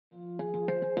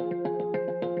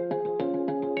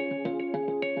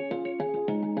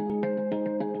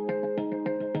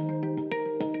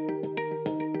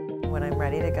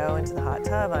ready to go into the hot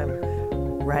tub, I'm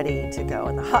ready to go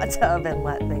in the hot tub and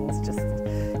let things just,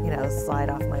 slide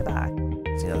off my back.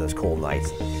 Those cold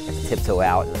nights, you have to tiptoe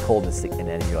out in the coldness, and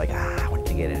then you're like, I want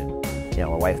to get in. My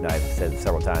wife and I have said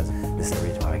several times, this is the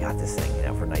reason why we got this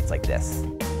thing, for nights like this.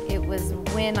 It was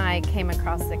when I came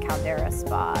across the Caldera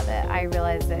Spa that I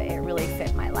realized that it really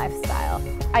fit my lifestyle.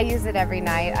 I use it every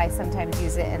night. I sometimes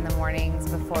use it in the mornings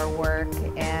before work,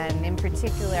 and in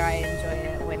particular I enjoy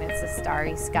it when it's a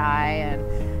starry sky, and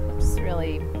I'm just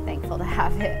really thankful to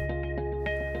have it.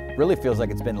 Really feels like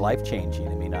it's been life-changing.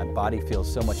 I mean, my body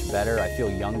feels so much better. I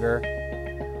feel younger.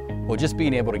 Well, just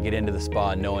being able to get into the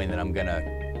spa and knowing that I'm gonna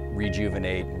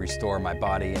rejuvenate and restore my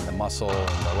body and the muscle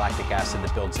and the lactic acid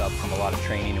that builds up from a lot of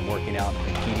training and working out and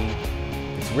competing.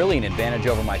 It's really an advantage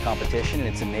over my competition, and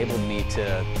it's enabled me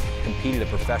to compete at a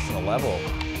professional level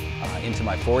into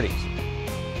my 40s.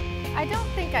 I don't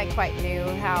think I quite knew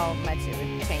how much it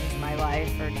would change my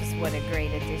life, or just what a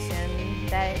great addition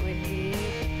that it would be.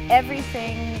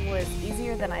 Everything was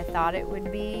easier than I thought it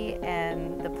would be,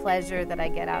 and the pleasure that I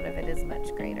get out of it is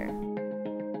much greater.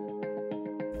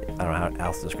 I don't know how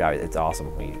else to describe it. It's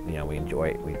awesome. We enjoy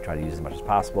it. We try to use it as much as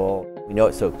possible. We know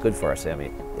it's so good for us. I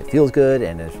mean, it feels good,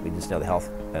 and we just know the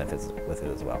health benefits with it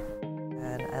as well.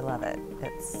 And I love it.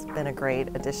 It's been a great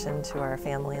addition to our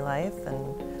family life,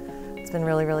 and it's been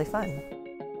really, really fun.